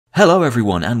Hello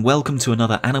everyone and welcome to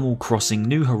another Animal Crossing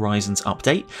New Horizons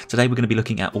update. Today we're going to be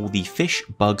looking at all the fish,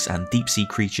 bugs and deep sea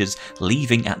creatures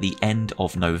leaving at the end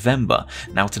of November.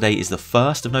 Now today is the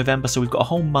 1st of November, so we've got a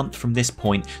whole month from this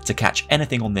point to catch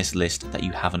anything on this list that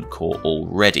you haven't caught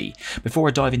already. Before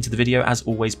I dive into the video, as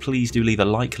always, please do leave a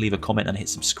like, leave a comment and hit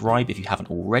subscribe if you haven't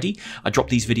already. I drop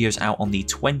these videos out on the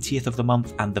 20th of the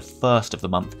month and the 1st of the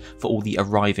month for all the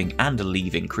arriving and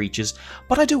leaving creatures,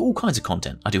 but I do all kinds of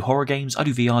content. I do horror games, I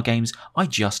do VR games, I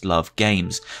just love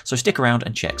games, so stick around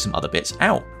and check some other bits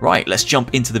out. Right, let's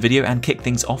jump into the video and kick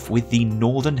things off with the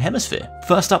Northern Hemisphere.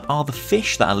 First up are the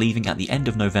fish that are leaving at the end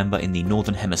of November in the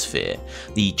Northern Hemisphere.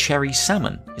 The cherry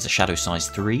salmon is a shadow size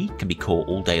 3, can be caught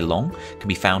all day long, can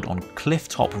be found on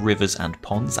cliff-top rivers and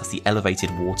ponds, that's the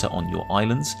elevated water on your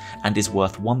islands, and is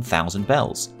worth 1,000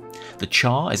 bells. The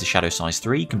char is a shadow size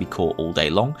 3, can be caught all day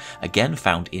long, again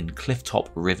found in cliff-top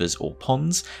rivers or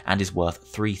ponds, and is worth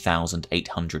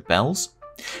 3,800 bells.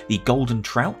 The golden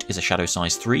trout is a shadow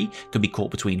size 3, can be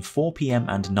caught between 4 PM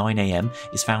and 9 AM,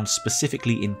 is found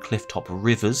specifically in cliff-top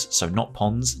rivers, so not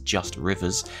ponds, just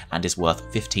rivers, and is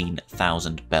worth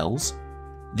 15,000 bells.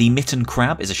 The mitten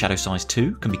crab is a shadow size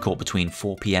 2, can be caught between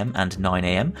 4 PM and 9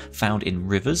 AM, found in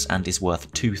rivers, and is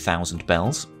worth 2,000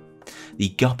 bells. The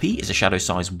guppy is a shadow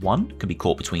size 1, can be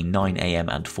caught between 9 AM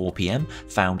and 4 PM,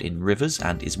 found in rivers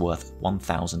and is worth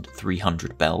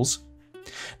 1,300 bells.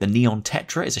 The neon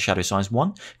tetra is a shadow size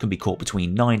 1, can be caught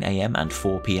between 9 AM and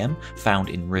 4 PM, found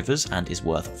in rivers and is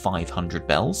worth 500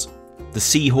 bells. The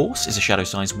seahorse is a shadow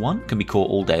size 1, can be caught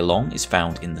all day long, is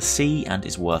found in the sea and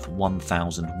is worth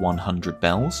 1,100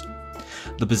 bells.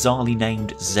 The bizarrely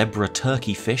named zebra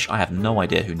turkeyfish, I have no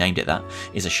idea who named it that,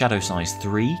 is a shadow size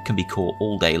 3, can be caught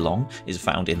all day long, is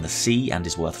found in the sea and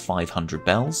is worth 500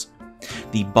 bells.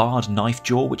 The barred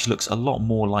knifejaw, which looks a lot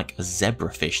more like a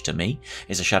zebrafish to me,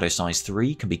 is a shadow size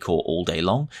 3, can be caught all day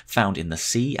long, found in the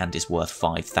sea and is worth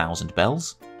 5,000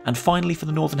 bells. And finally for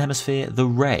the Northern Hemisphere, the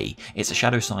ray. It's a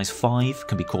shadow size 5,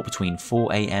 can be caught between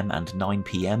 4 AM and 9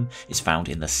 PM, is found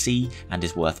in the sea and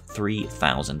is worth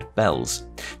 3,000 bells.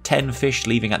 10 fish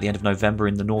leaving at the end of November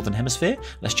in the Northern Hemisphere.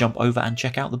 Let's jump over and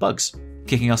check out the bugs.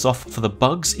 Kicking us off for the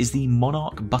bugs is the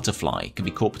Monarch Butterfly, can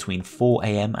be caught between 4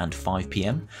 AM and 5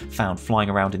 PM, found flying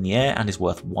around in the air and is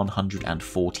worth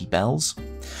 140 bells.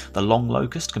 The long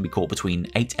locust can be caught between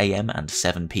 8 AM and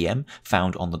 7 PM,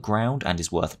 found on the ground and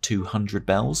is worth 200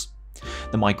 bells.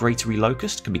 The migratory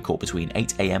locust can be caught between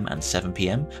 8 AM and 7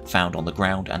 PM, found on the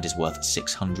ground and is worth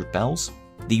 600 bells.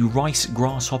 The rice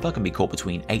grasshopper can be caught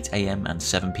between 8 AM and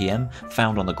 7 PM,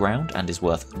 found on the ground and is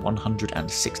worth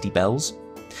 160 bells.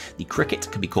 The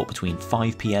cricket can be caught between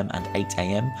 5 PM and 8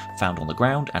 AM, found on the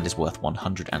ground and is worth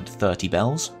 130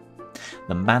 bells.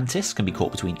 The mantis can be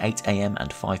caught between 8 AM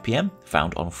and 5 PM,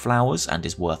 found on flowers and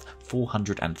is worth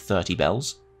 430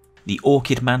 bells. The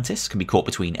orchid mantis can be caught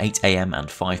between 8 AM and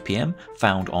 5 PM,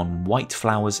 found on white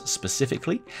flowers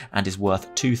specifically, and is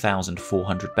worth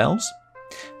 2,400 bells.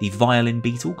 The violin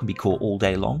beetle can be caught all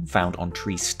day long, found on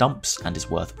tree stumps and is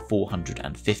worth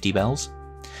 450 bells.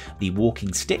 The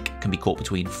walking stick can be caught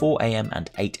between 4 AM and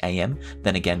 8 AM,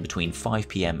 then again between 5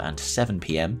 PM and 7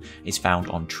 PM, is found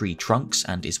on tree trunks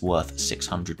and is worth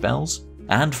 600 bells.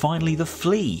 And finally the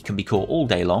flea can be caught all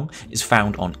day long, is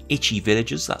found on itchy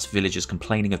villagers, that's villagers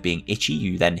complaining of being itchy,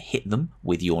 you then hit them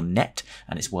with your net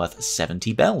and it's worth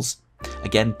 70 bells.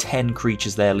 Again, 10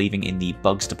 creatures there leaving in the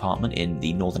bugs department in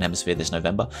the Northern Hemisphere this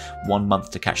November. 1 month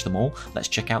to catch them all. Let's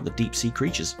check out the deep sea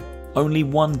creatures. Only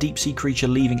one deep sea creature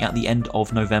leaving at the end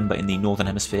of November in the Northern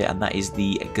Hemisphere, and that is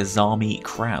the Gazami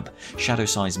Crab. Shadow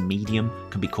size medium,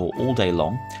 can be caught all day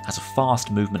long, has a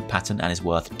fast movement pattern and is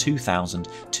worth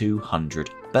 2,200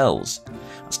 bells.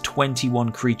 That's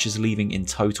 21 creatures leaving in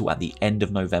total at the end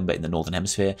of November in the Northern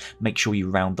Hemisphere. Make sure you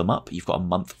round them up. You've got a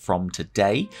month from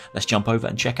today. Let's jump over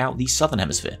and check out the Southern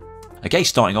Hemisphere. Okay,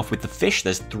 starting off with the fish,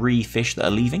 there's 3 fish that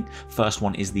are leaving. First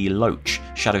one is the loach,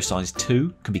 shadow size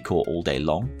 2, can be caught all day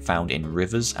long, found in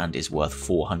rivers and is worth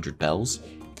 400 bells.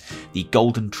 The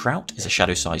golden trout is a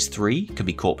shadow size 3, can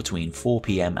be caught between 4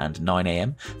 PM and 9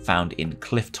 AM, found in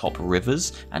cliff-top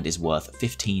rivers and is worth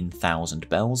 15,000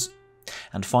 bells.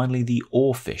 And finally the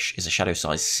oarfish is a shadow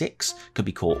size 6, can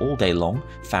be caught all day long,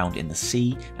 found in the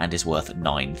sea and is worth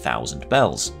 9,000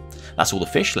 bells. That's all the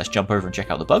fish, let's jump over and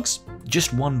check out the bugs.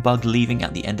 Just one bug leaving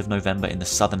at the end of November in the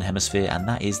Southern Hemisphere, and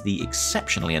that is the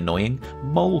exceptionally annoying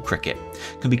mole cricket.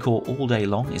 Can be caught all day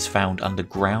long, is found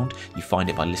underground. You find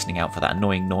it by listening out for that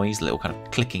annoying noise, a little kind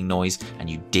of clicking noise, and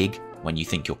you dig when you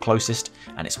think you're closest,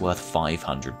 and it's worth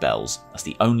 500 bells. That's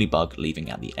the only bug leaving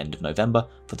at the end of November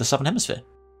for the Southern Hemisphere.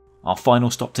 Our final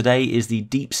stop today is the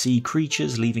Deep Sea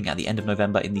Creatures, leaving at the end of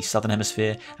November in the Southern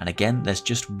Hemisphere, and again there's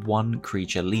just one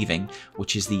creature leaving,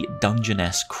 which is the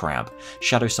Dungeness Crab.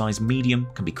 Shadow size medium,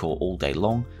 can be caught all day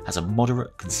long, has a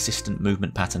moderate, consistent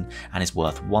movement pattern, and is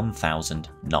worth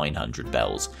 1,900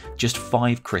 bells. Just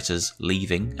 5 critters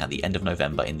leaving at the end of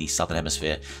November in the Southern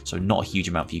Hemisphere, so not a huge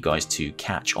amount for you guys to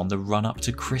catch on the run up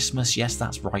to Christmas. Yes,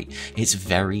 that's right, it's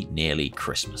very nearly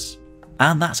Christmas.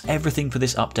 And that's everything for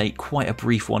this update, quite a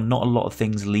brief one, not a lot of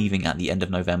things leaving at the end of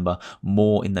November,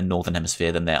 more in the Northern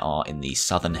Hemisphere than there are in the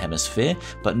Southern Hemisphere,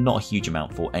 but not a huge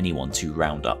amount for anyone to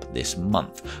round up this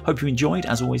month. Hope you enjoyed.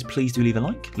 As always, please do leave a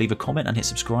like, leave a comment and hit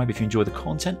subscribe if you enjoy the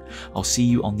content. I'll see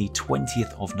you on the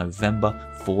 20th of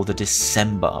November for the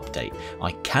December update.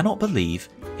 I cannot believe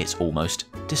it's almost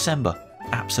December.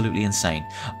 Absolutely insane.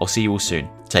 I'll see you all soon.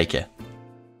 Take care.